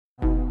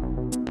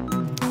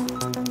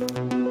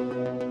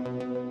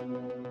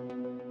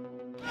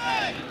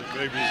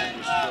Babies in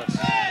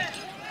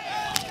distress.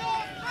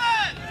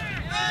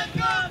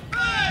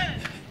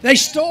 They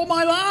stole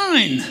my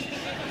line.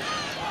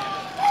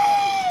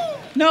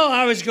 No,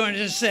 I was going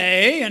to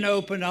say and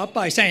open up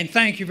by saying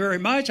thank you very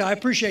much. I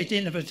appreciate the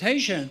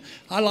invitation.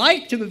 I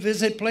like to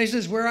visit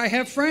places where I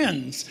have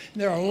friends.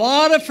 There are a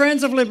lot of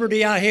friends of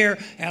liberty out here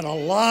and a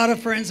lot of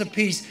friends of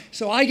peace.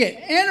 So I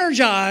get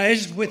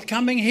energized with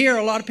coming here.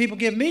 A lot of people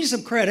give me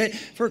some credit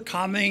for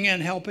coming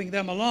and helping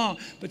them along.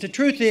 But the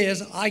truth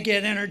is, I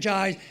get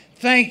energized.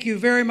 Thank you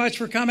very much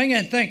for coming,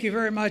 and thank you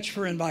very much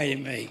for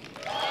inviting me.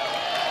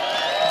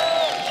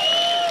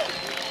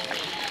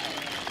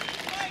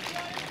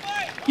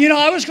 You know,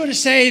 I was going to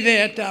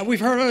say that we've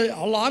heard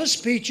a lot of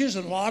speeches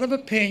and a lot of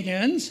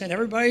opinions, and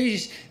everybody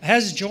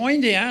has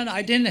joined in.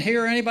 I didn't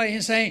hear anybody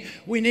saying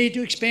we need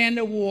to expand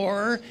the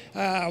war.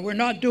 We're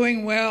not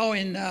doing well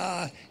in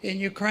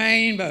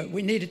Ukraine, but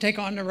we need to take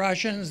on the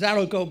Russians.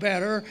 That'll go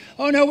better.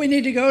 Oh, no, we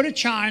need to go to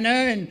China,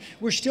 and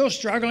we're still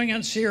struggling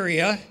in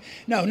Syria.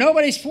 No,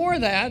 nobody's for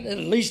that. At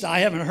least I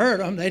haven't heard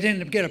them. They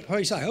didn't get a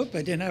place. I hope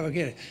they didn't ever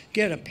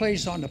get a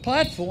place on the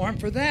platform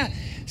for that.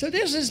 So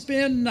this has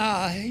been,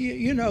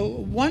 you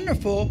know,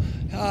 wonderful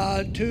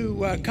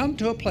to come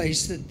to a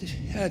place that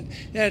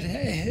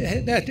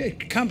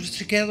comes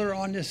together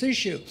on this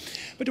issue.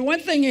 But the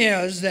one thing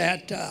is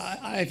that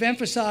I've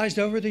emphasized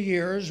over the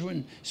years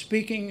when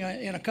speaking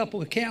in a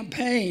couple of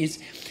campaigns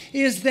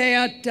is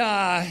that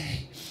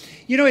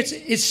you know,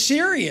 it's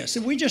serious.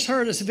 And we just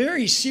heard a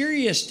very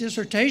serious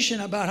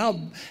dissertation about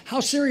how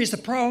serious the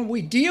problem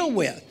we deal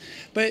with.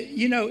 But,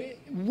 you know,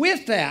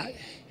 with that,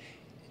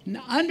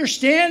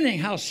 understanding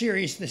how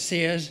serious this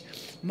is,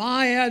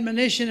 my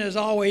admonition is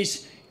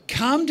always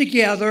come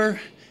together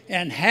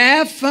and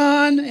have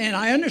fun. And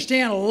I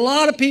understand a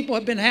lot of people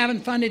have been having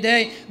fun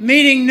today,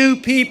 meeting new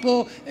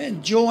people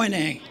and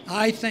joining.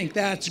 I think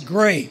that's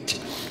great.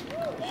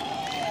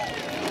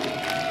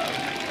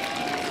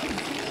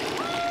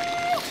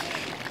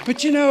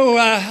 But you know,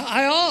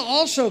 I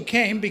also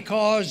came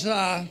because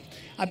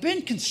I've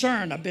been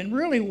concerned. I've been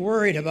really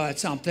worried about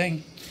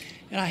something,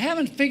 and I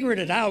haven't figured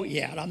it out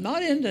yet. I'm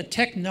not into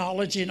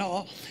technology and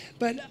all,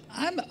 but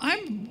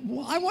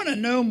I want to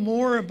know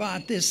more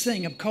about this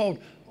thing called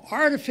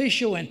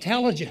artificial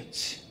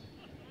intelligence.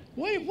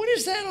 What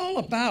is that all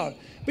about?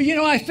 But you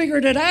know, I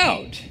figured it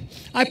out.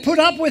 I put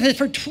up with it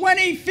for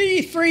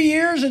 23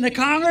 years in the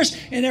Congress,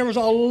 and there was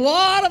a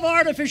lot of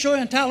artificial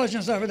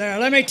intelligence over there,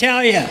 let me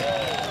tell you.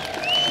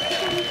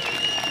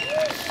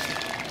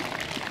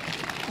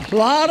 A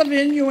lot of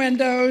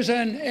innuendos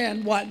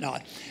and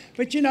whatnot.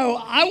 But, you know,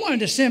 I wanted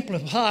to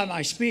simplify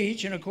my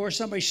speech, and, of course,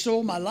 somebody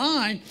stole my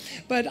line.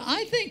 But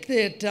I think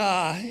that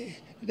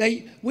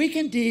we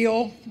can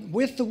deal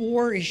with the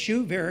war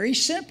issue very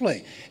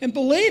simply. And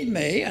believe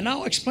me, and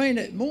I'll explain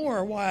it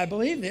more why I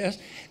believe this,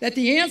 that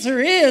the answer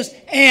is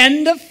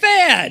end the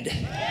Fed.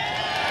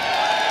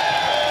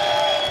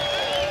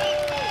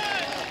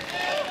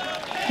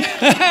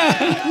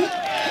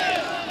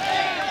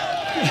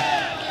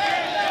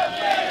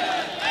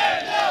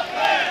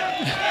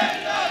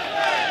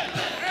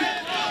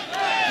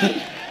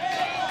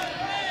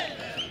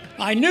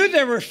 I knew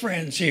there were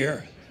friends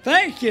here.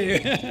 Thank you.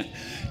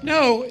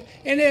 No,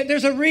 and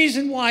there's a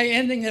reason why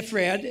ending the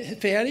Fed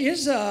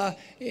is a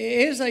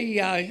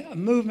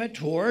movement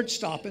towards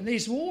stopping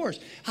these wars.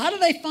 How do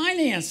they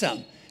finance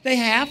them? They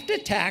have to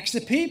tax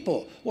the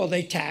people. Well,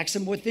 they tax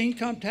them with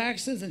income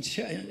taxes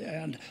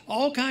and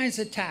all kinds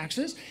of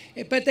taxes,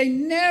 but they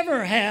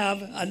never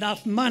have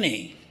enough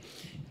money.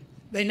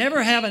 They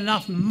never have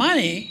enough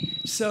money,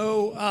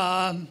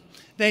 so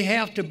they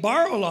have to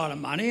borrow a lot of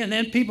money, and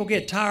then people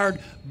get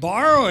tired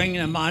borrowing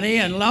the money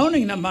and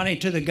loaning the money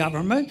to the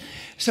government.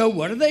 So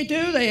what do?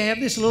 They have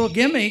this little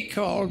gimmick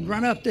called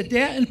run up the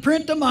debt and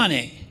print the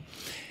money.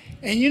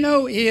 And you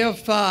know,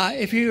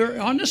 if you're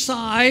on the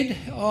side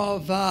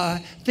of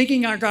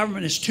thinking our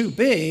government is too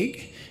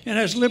big, and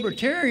as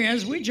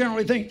libertarians, we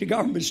generally think the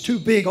government's too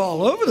big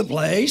all over the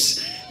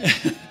place,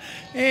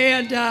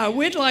 and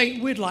we'd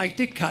like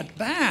to cut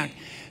back.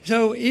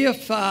 So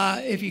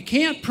if you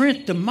can't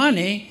print the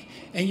money,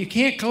 and you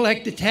can't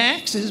collect the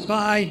taxes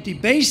by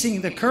debasing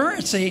the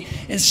currency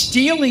and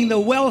stealing the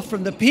wealth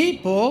from the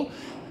people,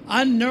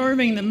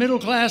 unnerving the middle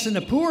class and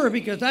the poor,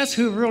 because that's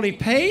who really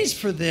pays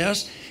for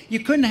this, you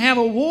couldn't have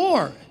a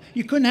war.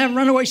 You couldn't have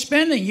runaway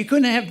spending. You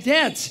couldn't have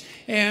debts.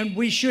 And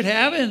we should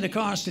have it in the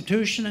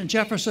Constitution, and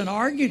Jefferson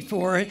argued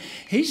for it.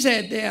 He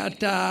said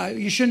that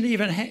you shouldn't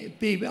even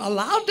be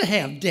allowed to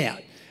have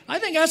debt. I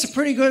think that's a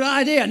pretty good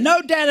idea.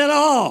 No debt at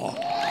all.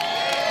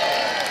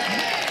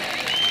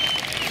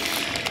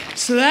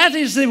 So that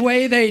is the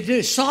way they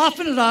do.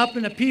 Soften it up,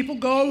 and the people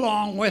go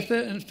along with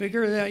it and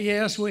figure that,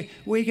 yes,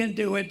 we can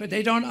do it, but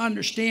they don't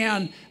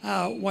understand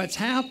what's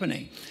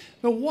happening.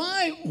 But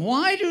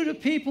why do the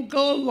people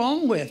go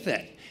along with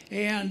it?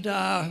 And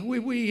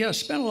we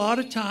spent a lot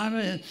of time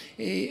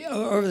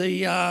over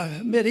the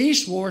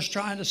Mideast wars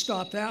trying to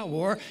stop that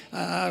war.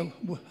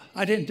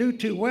 I didn't do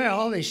too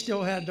well. They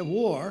still had the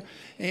war,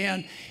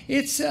 and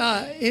you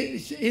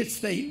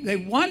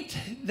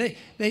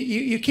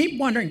keep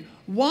wondering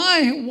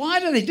why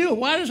do they do it?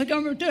 Why does the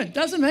government do it? It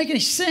doesn't make any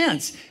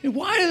sense. And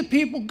why do the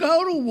people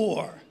go to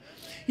war?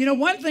 You know,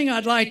 one thing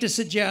I'd like to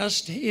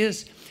suggest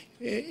is,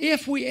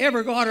 if we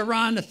ever got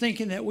around to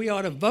thinking that we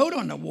ought to vote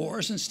on the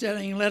wars instead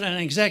of letting an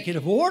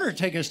executive order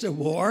take us to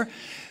war,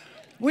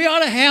 we ought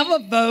to have a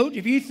vote.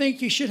 If you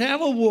think you should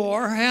have a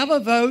war, have a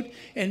vote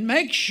and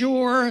make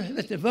sure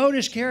that the vote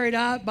is carried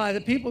out by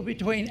the people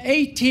between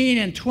 18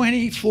 and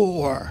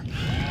 24.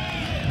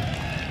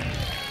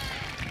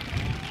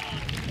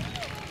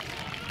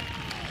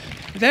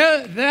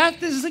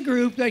 That is the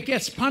group that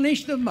gets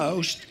punished the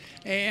most,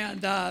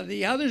 and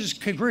the others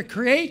could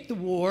recreate the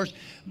wars.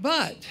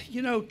 But,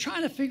 you know,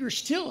 trying to figure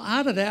still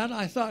out of that,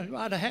 I thought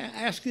I'd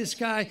ask this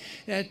guy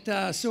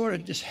that sort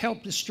of just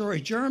helped destroy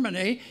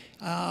Germany,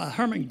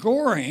 Hermann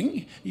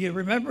Göring. You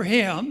remember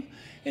him?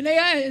 And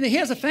he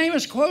has a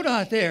famous quote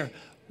out there.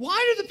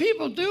 Why do the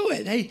people do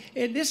it?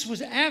 And this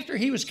was after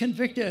he was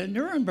convicted at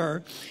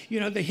Nuremberg.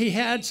 You know, that he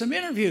had some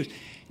interviews. And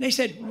they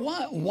said,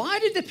 why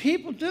did the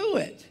people do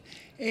it?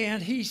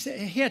 And he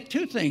had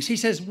two things. He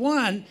says,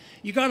 one,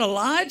 you got to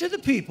lie to the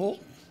people.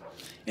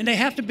 And they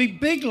have to be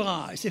big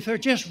lies. If they're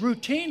just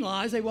routine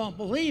lies, they won't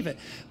believe it.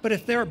 But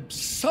if they're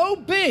so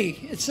big,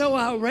 it's so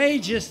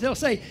outrageous, they'll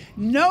say,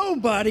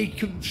 nobody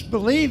could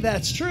believe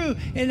that's true,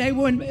 and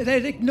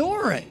they'd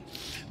ignore it.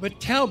 But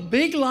tell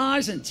big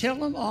lies and tell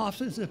them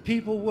often, so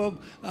people will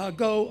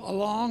go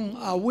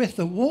along with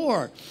the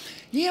war.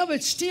 Yeah,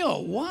 but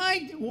still,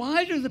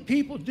 why do the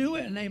people do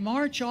it? And they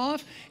march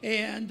off,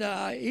 and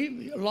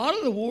a lot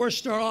of the wars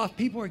start off,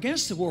 people are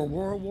against the war.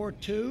 World War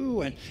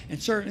II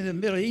and certainly the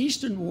Middle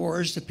Eastern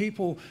wars, the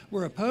people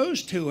were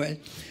opposed to it.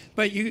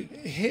 But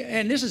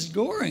and this is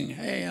Göring,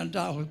 and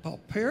I'll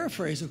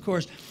paraphrase, of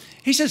course.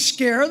 He says,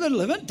 scare the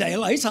living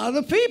daylights out of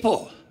the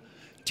people.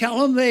 Tell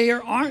them they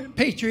aren't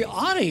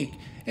patriotic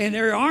and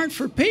they aren't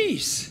for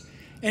peace.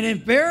 And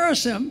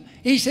embarrass them.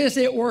 He says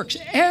it works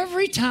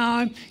every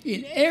time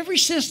in every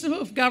system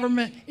of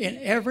government in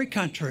every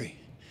country.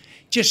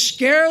 Just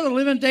scare the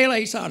living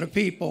daylights out of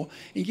people.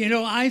 And, you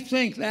know, I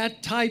think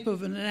that type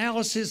of an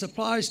analysis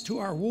applies to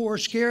our war.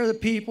 Scare the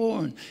people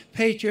and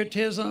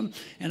patriotism.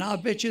 And I'll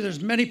bet you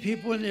there's many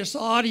people in this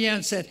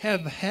audience that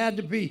have had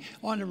to be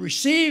on the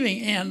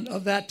receiving end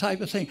of that type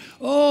of thing.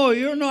 Oh,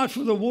 you're not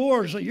for the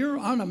war, so you're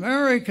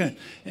un-American.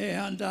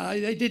 And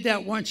they did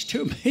that once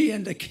to me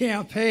in the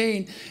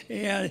campaign.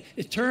 And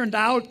it turned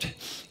out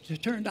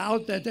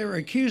that they were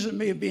accusing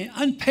me of being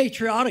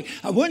unpatriotic.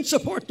 I wouldn't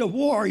support the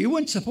war. You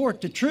wouldn't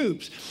support the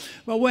troops.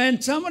 But when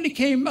somebody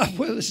came up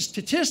with a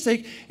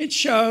statistic, it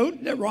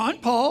showed that Ron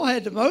Paul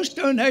had the most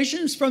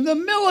donations from the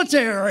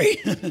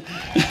military. And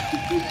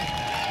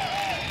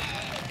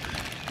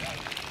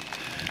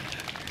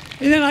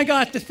then I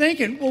got to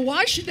thinking, well,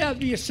 why should that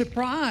be a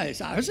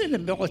surprise? I was in the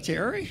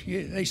military.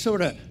 They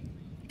sort of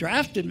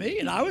drafted me,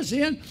 and I was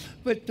in.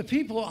 But the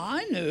people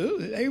I knew,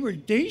 they were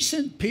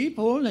decent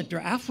people, and the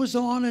draft was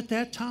on at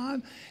that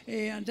time.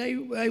 And they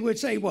would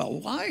say, well,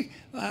 why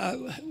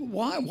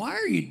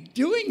are you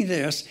doing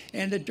this?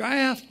 And the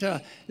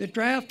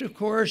draft, of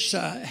course,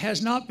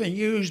 has not been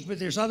used, but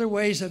there's other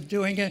ways of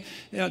doing it.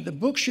 The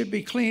book should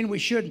be clean. We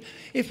should,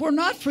 if we're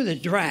not for the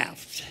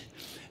draft,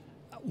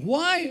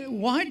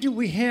 why do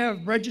we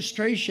have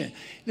registration?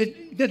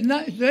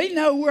 They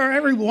know where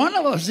every one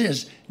of us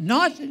is.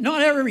 Not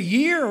every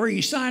year where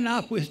you sign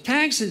up with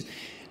taxes.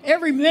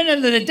 Every minute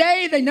of the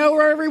day, they know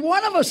where every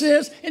one of us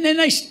is, and then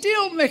they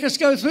still make us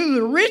go through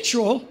the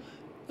ritual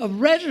of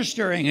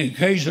registering in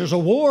case there's a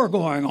war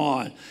going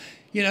on.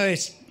 You know,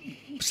 it's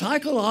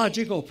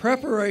psychological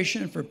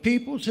preparation for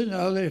people to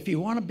know that if you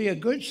want to be a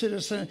good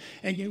citizen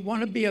and you want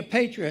to be a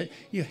patriot,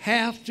 you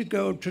have to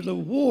go to the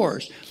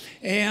wars.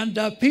 And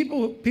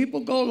people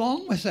go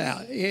along with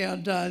that,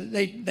 and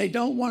they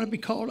don't want to be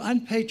called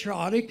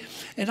unpatriotic.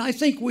 And I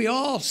think we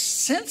all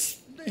sense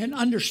and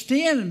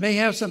understand and may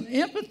have some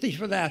empathy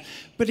for that,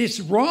 but it's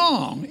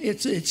wrong.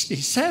 It's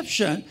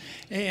deception,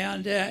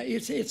 and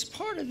it's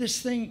part of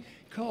this thing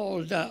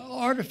called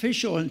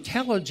artificial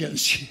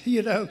intelligence.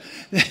 You know,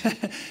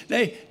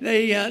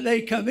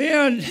 they come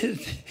in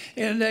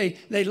and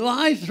they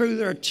lie through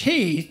their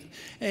teeth,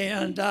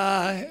 and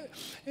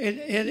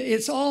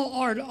it's all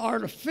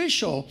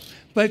artificial.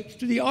 But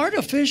the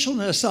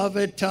artificialness of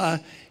it,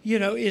 you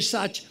know, is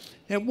such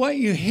that what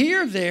you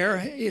hear there,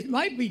 it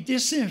might be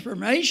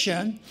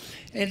disinformation,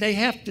 and they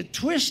have to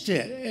twist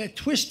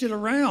it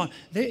around.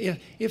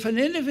 If an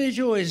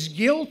individual is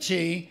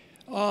guilty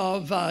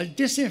of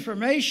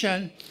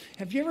disinformation,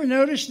 have you ever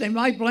noticed they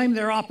might blame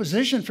their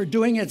opposition for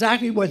doing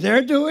exactly what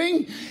they're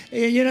doing?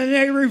 You know,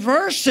 they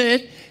reverse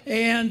it,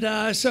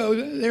 and so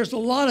there's a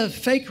lot of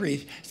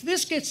fakery. So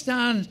this gets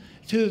down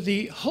to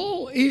the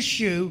whole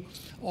issue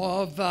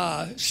of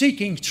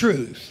seeking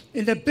truth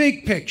in the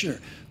big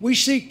picture. We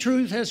seek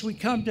truth as we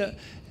come to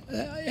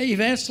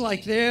events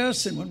like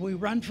this, and when we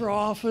run for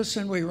office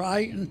and we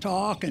write and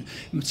talk, and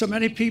so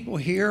many people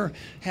here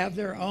have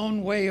their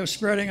own way of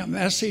spreading a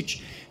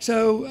message.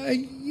 So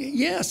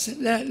yes,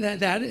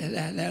 that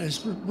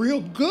is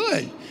real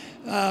good.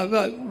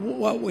 But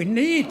what we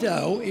need,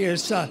 though,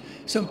 is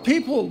some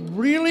people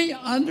really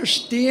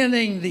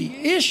understanding the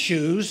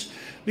issues,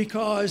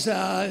 because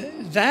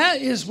that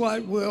is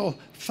what will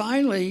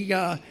finally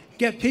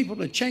get people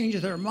to change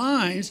their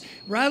minds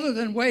rather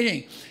than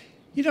waiting.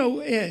 You know,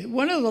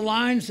 one of the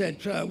lines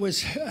that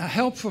was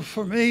helpful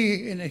for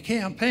me in the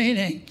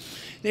campaigning,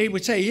 they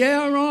would say,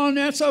 "Yeah, Ron,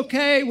 that's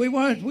okay.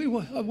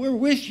 we're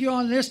with you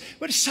on this,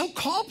 but it's so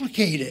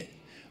complicated.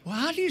 Well,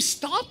 how do you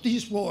stop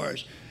these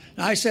wars?"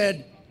 And I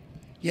said,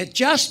 "You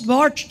just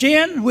marched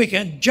in, we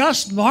can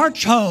just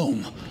march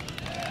home."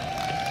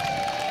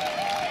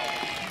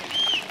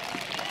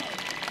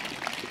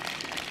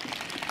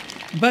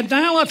 But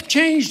now I've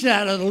changed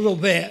that a little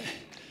bit.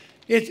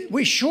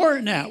 We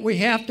shorten that. We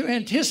have to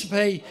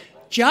anticipate,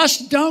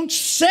 just don't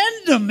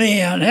send them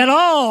in at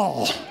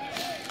all.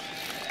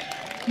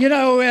 You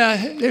know,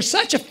 there's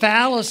such a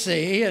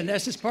fallacy, and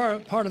this is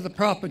part of the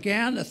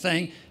propaganda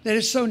thing, that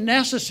is so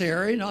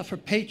necessary, not for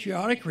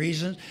patriotic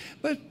reasons,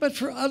 but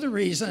for other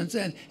reasons.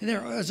 And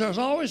there's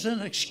always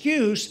an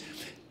excuse.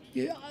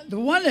 The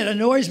one that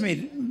annoys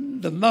me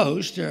the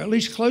most, or at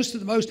least close to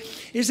the most,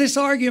 is this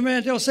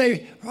argument. They'll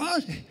say,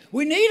 "Ron,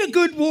 we need a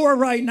good war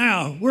right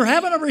now. We're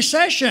having a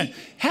recession.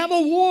 Have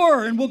a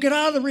war and we'll get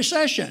out of the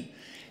recession."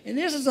 And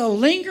this is a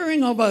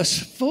lingering of a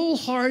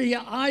foolhardy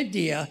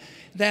idea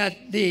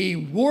that the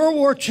World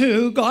War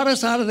II got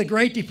us out of the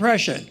Great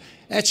Depression.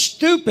 That's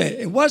stupid.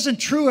 It wasn't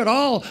true at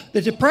all.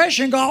 The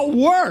Depression got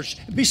worse.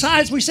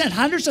 Besides, we sent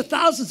hundreds of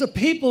thousands of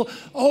people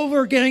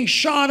over getting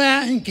shot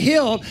at and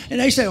killed, and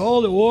they say,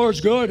 "Oh, the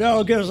war's good.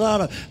 That'll get us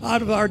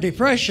out of our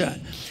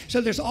depression." So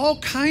there's all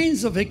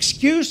kinds of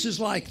excuses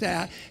like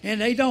that,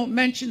 and they don't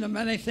mention the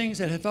many things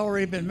that have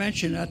already been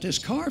mentioned at this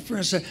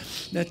conference,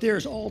 that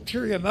there's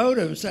ulterior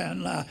motives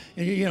and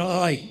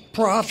like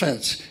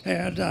profits,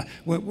 and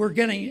we're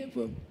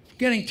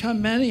getting too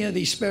many of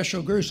these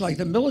special groups, like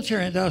the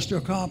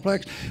military-industrial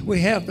complex.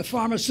 We have the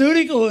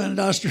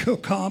pharmaceutical-industrial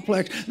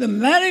complex, the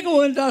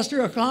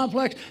medical-industrial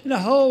complex, and the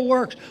whole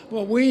works.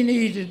 What we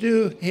need to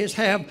do is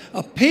have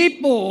a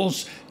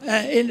people's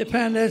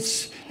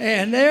independence,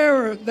 and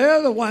they're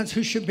the ones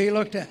who should be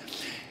looked at.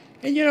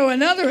 And you know,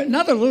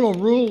 another little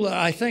rule that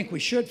I think we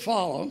should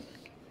follow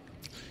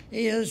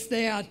is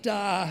that,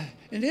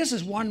 and this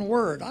is one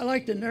word. I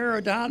like to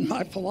narrow down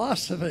my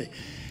philosophy.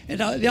 And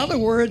the other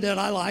word that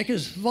I like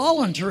is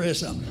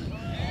voluntarism.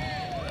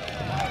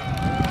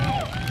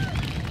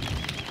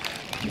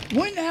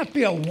 Wouldn't that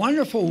be a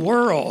wonderful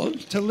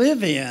world to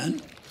live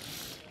in,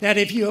 that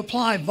if you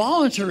apply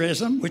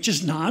voluntarism, which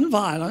is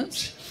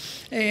nonviolence,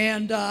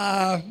 and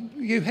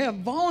you have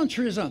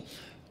voluntarism,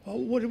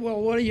 what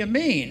do you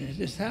mean?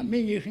 Does that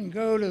mean you can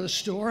go to the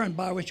store and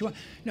buy what you want?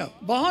 No,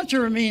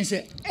 voluntarism means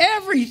that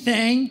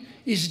everything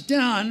is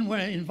done when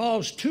it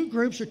involves two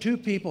groups or two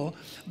people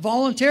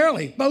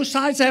voluntarily. Both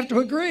sides have to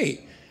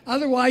agree.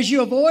 Otherwise,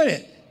 you avoid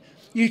it.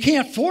 You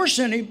can't force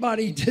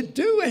anybody to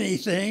do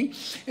anything.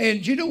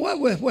 And you know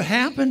what would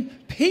happen?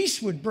 Peace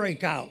would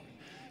break out.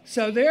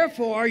 So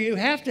therefore, you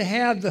have to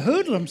have the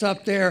hoodlums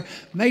up there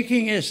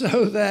making it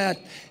so that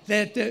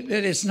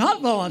it's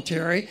not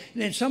voluntary.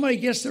 And then somebody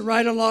gets to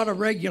write a lot of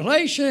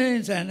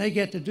regulations, and they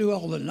get to do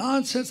all the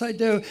nonsense they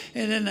do,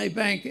 and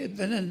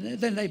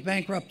then they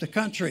bankrupt the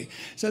country.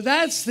 So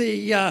that's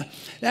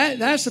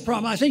that's the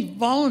problem. I think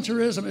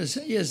voluntarism is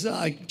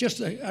just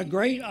a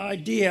great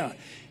idea.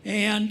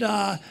 And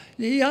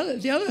the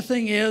other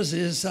thing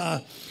is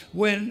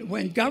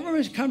when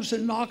government comes to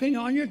knocking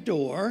on your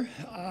door,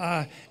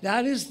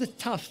 that is the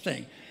tough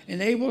thing. And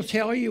they will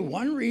tell you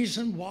one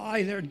reason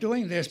why they're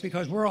doing this,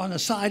 because we're on the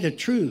side of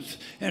truth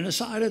and the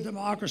side of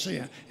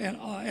democracy and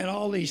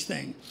all these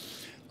things.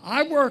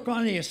 I work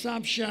on the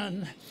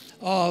assumption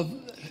of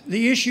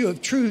the issue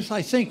of truth.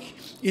 I think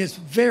is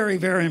very,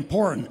 very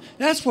important.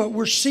 That's what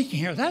we're seeking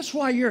here. That's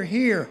why you're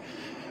here.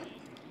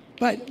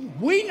 But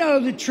we know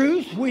the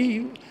truth.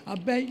 I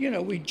bet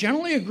we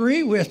generally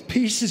agree with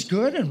peace is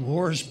good and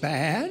war is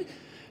bad.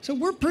 So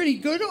we're pretty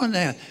good on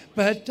that.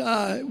 But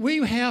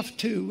we have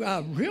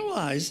to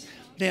realize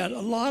that a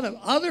lot of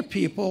other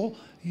people,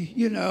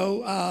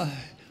 have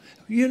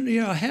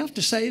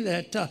to say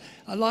that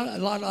a lot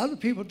of other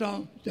people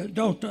don't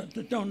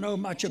know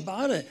much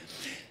about it.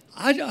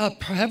 I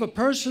have a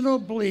personal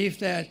belief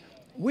that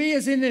we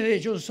as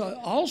individuals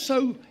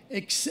also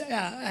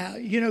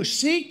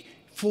seek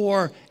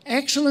for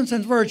excellence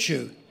and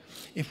virtue.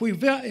 If we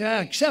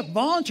accept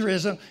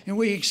voluntarism and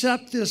we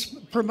accept this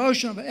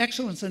promotion of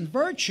excellence and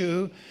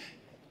virtue,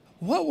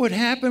 what would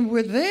happen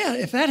with that?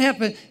 If that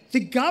happened, the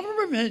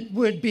government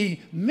would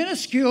be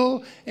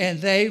minuscule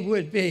and they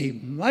would be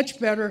much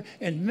better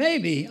and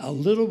maybe a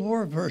little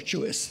more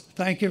virtuous.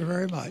 Thank you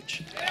very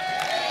much.